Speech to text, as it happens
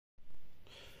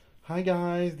Hi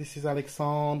guys, this is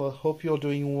Alexandre. Hope you're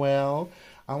doing well.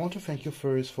 I want to thank you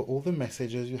first for all the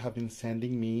messages you have been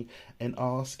sending me and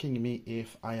asking me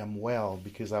if I am well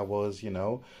because I was,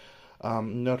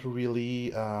 not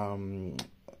really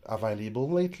available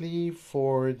lately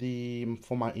for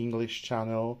my English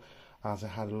channel as I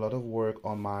had a lot of work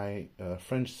on my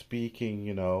French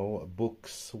speaking,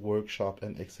 books, workshop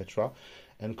and etc.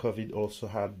 And COVID also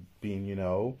had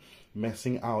been,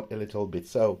 messing out a little bit.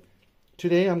 So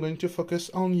today I'm going to focus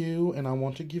on you and I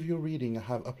want to give you a reading. I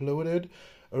have uploaded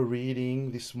a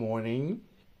reading this morning,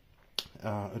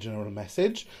 a general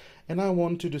message, and I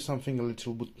want to do something a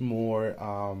little bit more,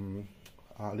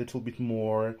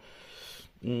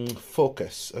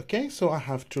 focus. Okay, so I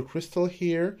have two crystal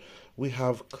here. We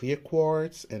have clear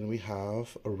quartz and we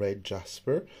have a red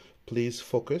jasper. Please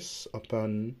focus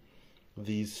upon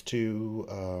these two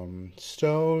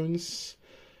stones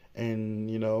and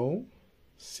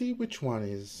see which one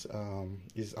is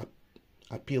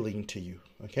appealing to you.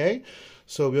 Okay,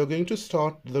 so we are going to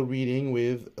start the reading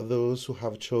with those who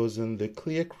have chosen the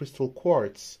clear crystal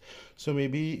quartz. So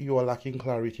maybe you are lacking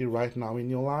clarity right now in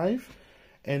your life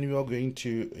and you are going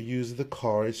to use the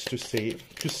cards to see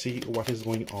what is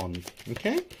going on.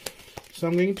 Okay, so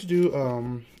I'm going to do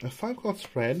a 5-card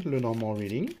spread, Lenormand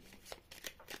reading.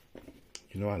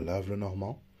 I love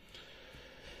Lenormand.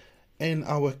 And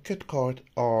our cut card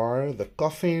are the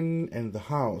coffin and the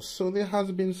house. So there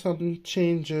has been some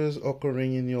changes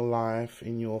occurring in your life,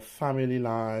 in your family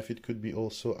life. It could be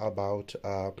also about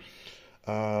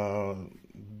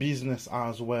business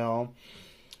as well.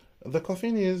 The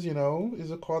coffin is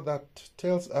a card that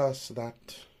tells us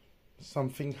that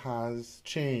something has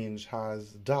changed,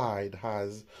 has died,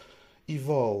 has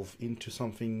evolved into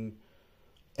something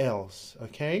else.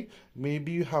 Okay,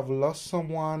 maybe you have lost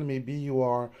someone, maybe you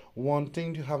are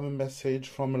wanting to have a message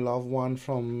from a loved one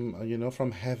from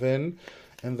from heaven,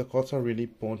 and the cards are really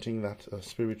pointing that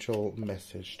spiritual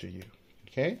message to you.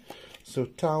 Okay, so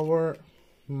tower,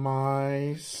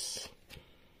 mice,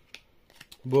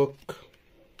 book,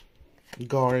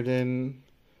 garden,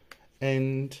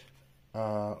 and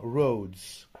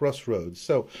crossroads.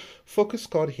 So focus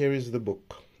card here is the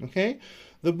book. Okay,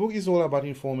 the book is all about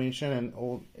information and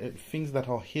all things that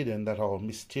are hidden, that are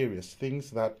mysterious, things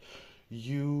that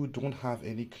you don't have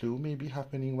any clue maybe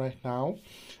happening right now,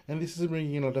 and this is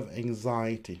bringing a lot of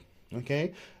anxiety.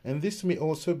 Okay, and this may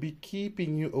also be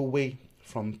keeping you away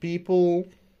from people,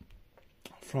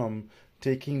 from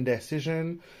taking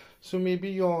decision. So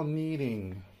maybe you're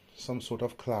needing some sort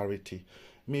of clarity.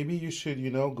 Maybe you should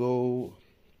go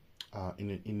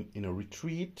in a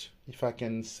retreat, if I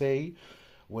can say,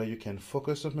 where you can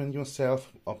focus upon yourself,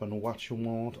 upon what you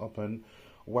want, upon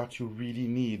what you really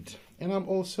need. And I'm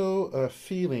also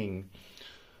feeling,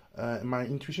 my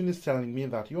intuition is telling me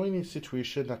that you're in a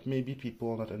situation that maybe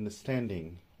people are not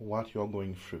understanding what you're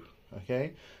going through.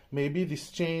 Okay, maybe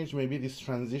this change, maybe this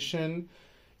transition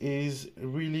is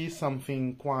really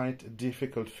something quite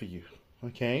difficult for you.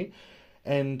 Okay,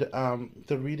 and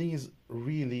the reading is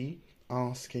really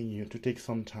asking you to take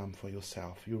some time for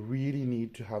yourself. You really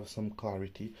need to have some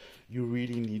clarity. You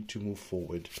really need to move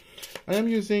forward. I am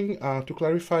using, to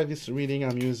clarify this reading,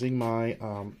 I'm using my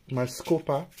my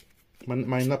Scopa,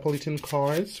 my Napolitan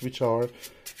cards, which are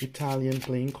Italian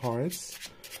playing cards.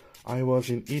 I was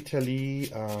in Italy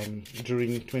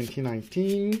during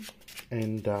 2019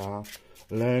 and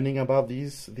learning about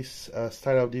this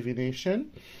style of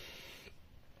divination.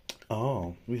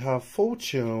 Oh, we have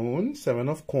fortune, 7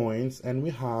 of coins, and we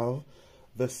have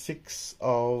the 6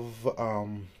 of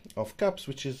cups,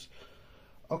 which is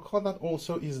a card that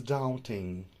also is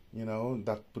doubting,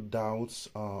 that put doubts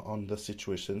on the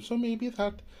situation. So maybe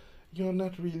that you're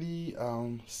not really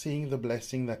seeing the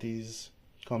blessing that is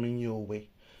coming your way.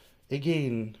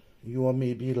 Again, you are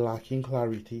maybe lacking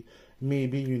clarity.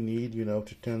 Maybe you need,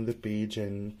 to turn the page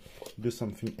and do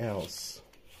something else.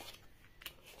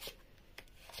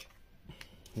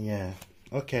 Yeah,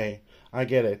 okay, I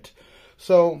get it.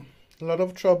 So a lot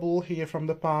of trouble here from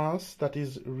the past that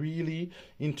is really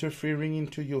interfering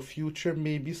into your future.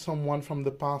 Maybe someone from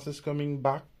the past is coming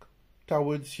back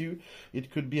towards you.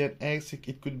 It could be an ex,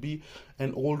 it could be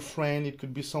an old friend, it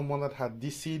could be someone that had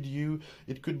deceived you,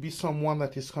 it could be someone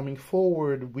that is coming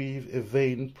forward with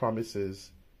vain promises.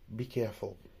 Be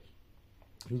careful.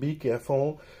 Be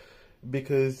careful,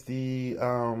 because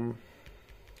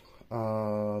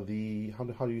how do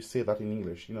you say that in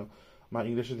English? My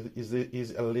English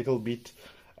is a little bit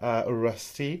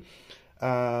rusty.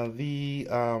 Not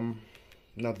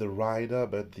the rider,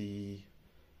 but the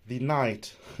the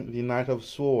knight, the knight of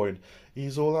sword,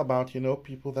 is all about, you know,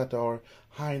 people that are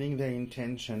hiding their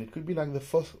intention. It could be like the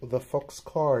fox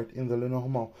card in the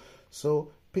Lenormand.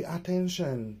 So pay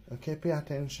attention, okay? Pay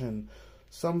attention.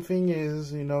 Something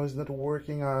is, you know, is not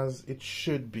working as it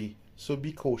should be. So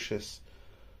be cautious.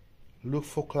 Look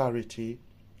for clarity.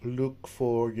 Look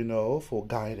for, you know, for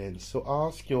guidance. So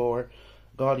ask your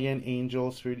guardian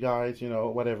angel, spirit guides, you know,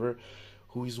 whatever,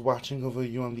 who is watching over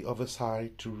you on the other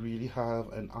side, to really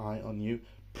have an eye on you.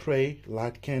 Pray,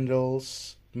 light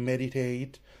candles,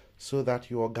 meditate, so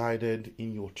that you are guided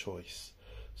in your choice.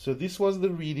 So this was the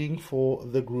reading for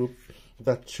the group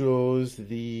that chose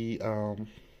the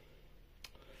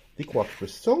quartz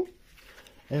crystal.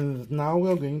 And now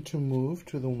we're going to move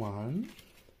to the one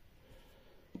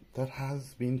that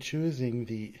has been choosing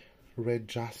the red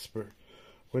jasper.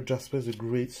 Red jasper is a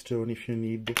great stone if you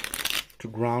need to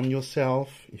ground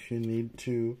yourself, if you need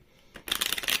to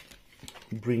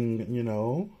bring, you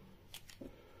know,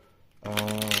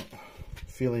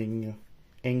 feeling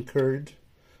anchored,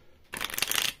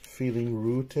 feeling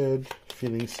rooted,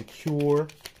 feeling secure.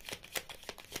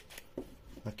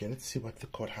 Okay, let's see what the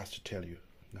card has to tell you,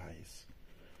 guys.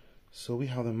 So we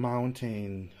have the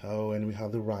mountain, oh, and we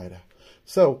have the rider.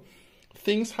 So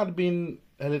things had been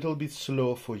a little bit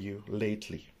slow for you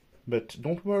lately, but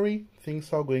don't worry,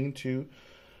 things are going to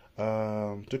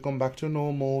come back to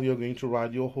normal. You're going to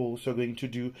ride your horse. You're going to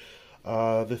do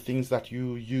the things that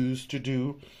you used to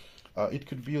do. It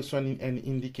could be also an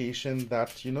indication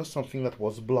that, you know, something that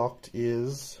was blocked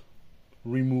is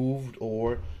removed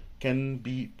or can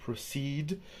be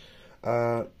proceed.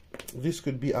 This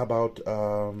could be about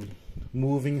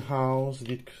moving house.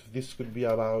 This could be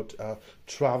about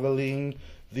traveling.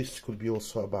 This could be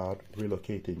also about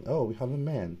relocating. Oh, we have a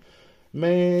man.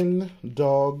 Man,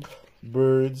 dog,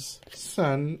 birds,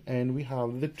 sun, and we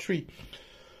have the tree.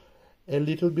 A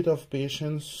little bit of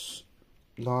patience,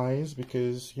 guys,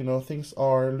 because, you know, things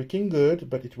are looking good,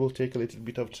 but it will take a little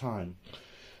bit of time.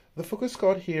 The focus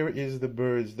card here is the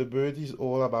birds. The bird is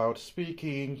all about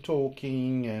speaking,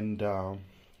 talking, and,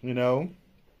 you know,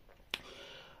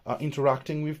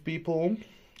 interacting with people.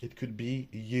 It could be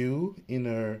you in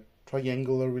a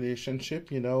triangular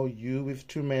relationship, you know, you with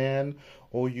two men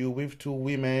or you with two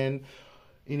women.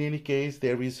 In any case,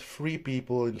 there is three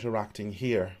people interacting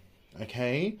here,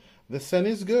 okay? The sun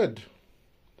is good.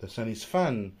 The sun is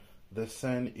fun. The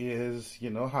sun is, you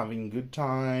know, having good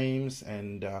times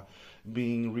and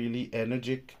being really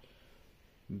energetic.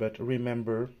 But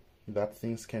remember that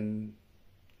things can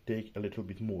take a little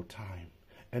bit more time.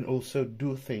 And also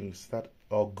do things that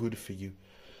are good for you.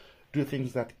 Do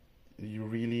things that you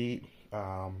really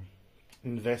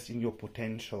invest in your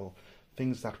potential.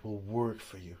 Things that will work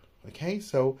for you. Okay?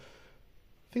 So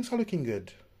things are looking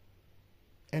good.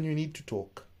 And you need to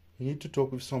talk. You need to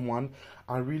talk with someone.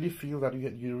 I really feel that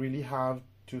you really have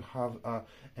to have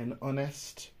an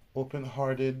honest,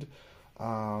 open-hearted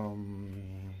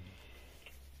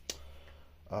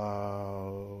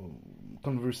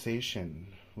conversation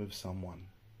with someone.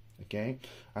 Okay,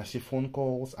 I see phone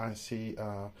calls, I see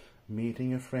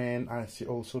meeting a friend, I see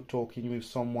also talking with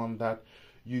someone that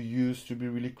you used to be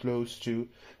really close to,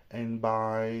 and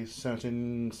by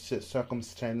certain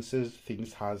circumstances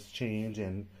things has changed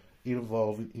and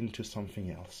evolved into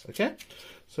something else. Okay,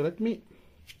 so let me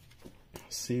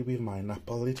see with my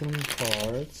Napolitan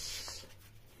cards.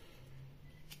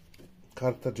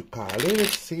 Carta Ducale.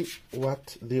 Let's see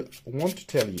what they want to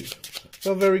tell you.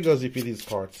 They're very gossipy, these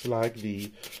cards, like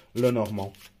the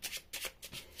Lenormand.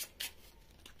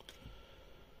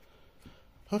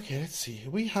 Okay, let's see.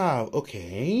 We have,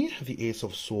 okay, the Ace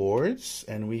of Swords,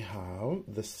 and we have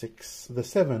the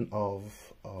Seven of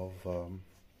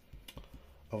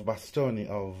bastoni,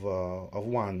 of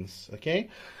wands. Okay,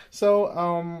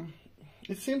 so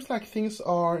it seems like things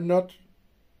are not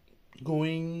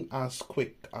going as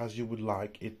quick as you would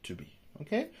like it to be.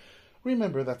 Okay,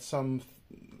 remember that some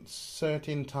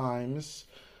certain times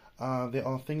there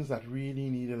are things that really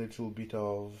need a little bit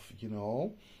of, you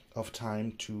know, of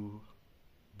time to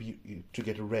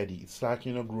get ready. It's like,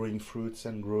 you know, growing fruits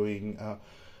and growing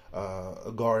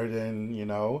a garden, you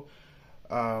know.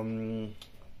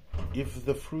 If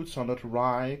the fruits are not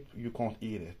ripe, you can't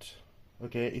eat it.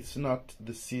 Okay, it's not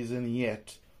the season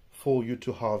yet for you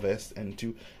to harvest and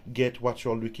to get what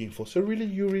you're looking for. So really,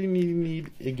 you really need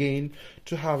again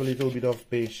to have a little bit of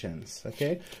patience.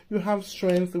 Okay, you have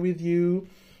strength with you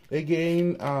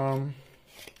again.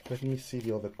 Let me see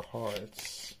the other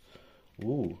cards.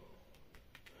 Ooh.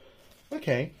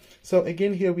 Okay, so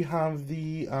again here we have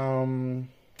the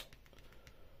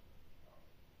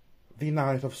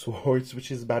Knight of Swords,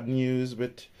 which is bad news,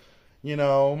 but you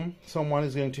know, someone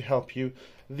is going to help you.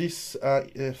 This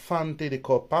Fante de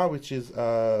Copa, which is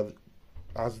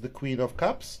as the Queen of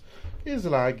Cups, is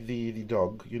like the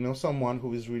dog, you know, someone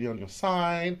who is really on your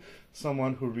side,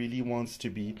 someone who really wants to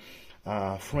be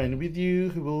friend with you,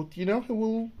 who will, you know, who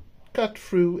will cut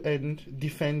through and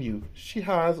defend you. She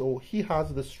has, or he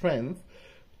has, the strength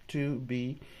to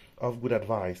be of good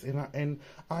advice. And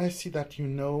I see that you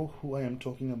know who I am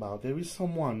talking about. There is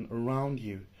someone around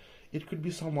you. It could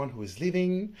be someone who is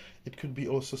living. It could be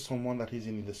also someone that is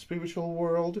in the spiritual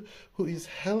world, who is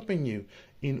helping you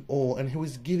in all, and who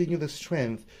is giving you the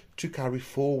strength to carry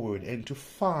forward and to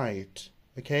fight.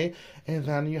 Okay? And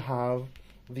then you have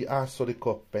the Asso de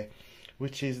Coppe,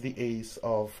 which is the Ace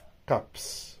of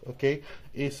Cups. Okay?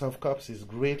 Ace of Cups is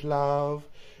great love.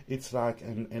 It's like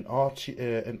an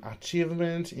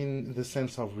achievement in the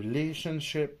sense of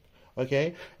relationship.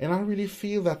 Okay? And I really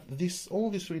feel that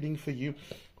all this reading for you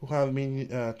who have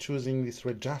been choosing this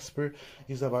red jasper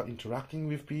is about interacting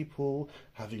with people,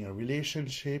 having a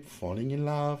relationship, falling in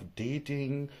love,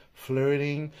 dating,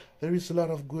 flirting. There is a lot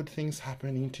of good things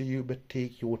happening to you, but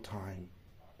take your time.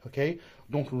 Okay?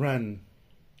 Don't run.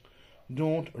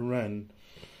 Don't run.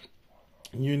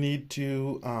 You need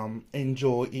to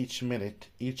enjoy each minute,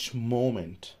 each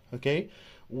moment. Okay?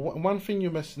 One thing you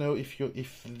must know,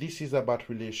 if this is about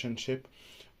relationship,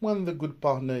 when the good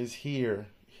partner is here,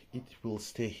 it will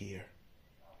stay here.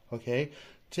 Okay?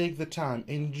 Take the time.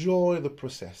 Enjoy the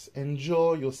process.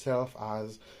 Enjoy yourself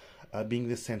as being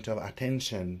the center of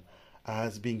attention,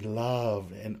 as being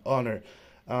loved and honored.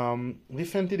 The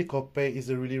Fente di Coppe is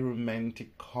a really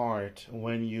romantic card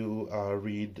when you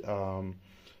read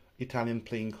Italian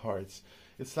playing cards.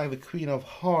 It's like the Queen of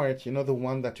Hearts, you know, the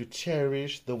one that you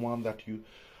cherish, the one that you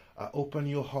open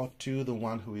your heart to, the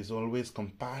one who is always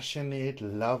compassionate,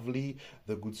 lovely,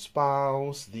 the good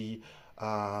spouse, the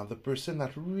person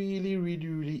that really, really,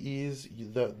 really is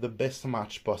the best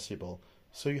match possible.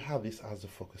 So you have this as a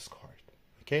focus card.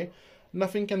 Okay?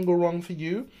 Nothing can go wrong for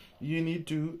you. You need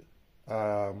to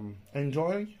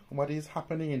enjoy what is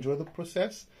happening, enjoy the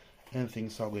process, and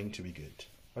things are going to be good.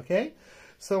 Okay?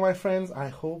 So my friends, I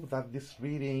hope that this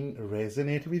reading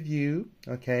resonates with you.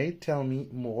 Okay? Tell me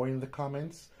more in the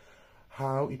comments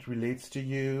how it relates to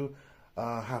you.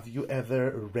 Have you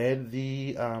ever read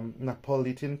the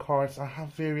Napolitan cards? I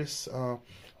have various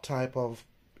type of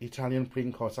Italian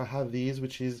playing cards. I have these,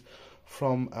 which is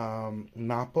from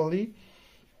Napoli.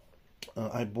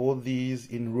 I bought these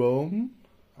in Rome,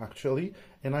 actually,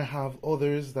 and I have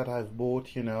others that I've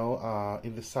bought, you know,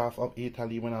 in the south of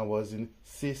Italy when I was in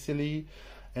Sicily,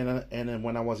 and then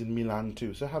when I was in Milan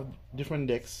too. So I have different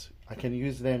decks. I can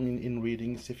use them in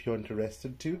readings if you're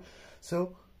interested to.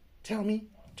 So tell me,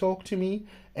 talk to me,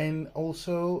 and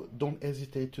also don't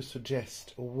hesitate to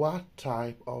suggest what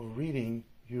type of reading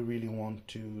you really want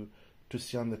to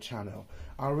see on the channel.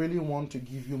 I really want to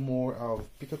give you more of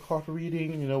pick a card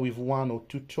reading, you know, with 1 or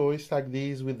 2 choice like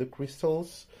these with the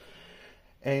crystals,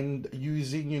 and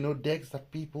using, you know, decks that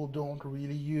people don't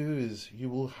really use. You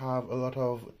will have a lot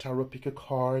of tarot pick a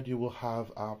card. You will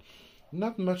have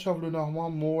not much of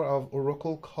Lenormand, more of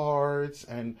oracle cards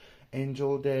and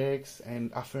angel decks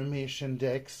and affirmation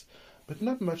decks, but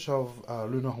not much of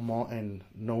Lenormand, and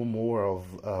no more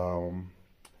of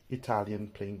Italian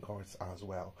playing cards as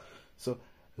well. So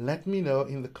let me know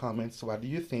in the comments what do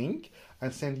you think. I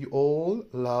send you all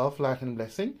love, light, and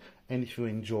blessing. And if you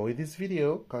enjoy this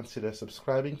video, consider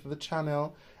subscribing to the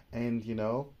channel, and, you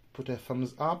know, put a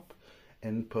thumbs up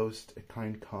and post a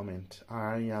kind comment.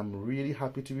 I am really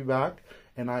happy to be back,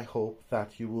 and I hope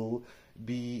that you will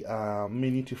be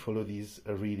meaning to follow these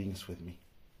readings with me.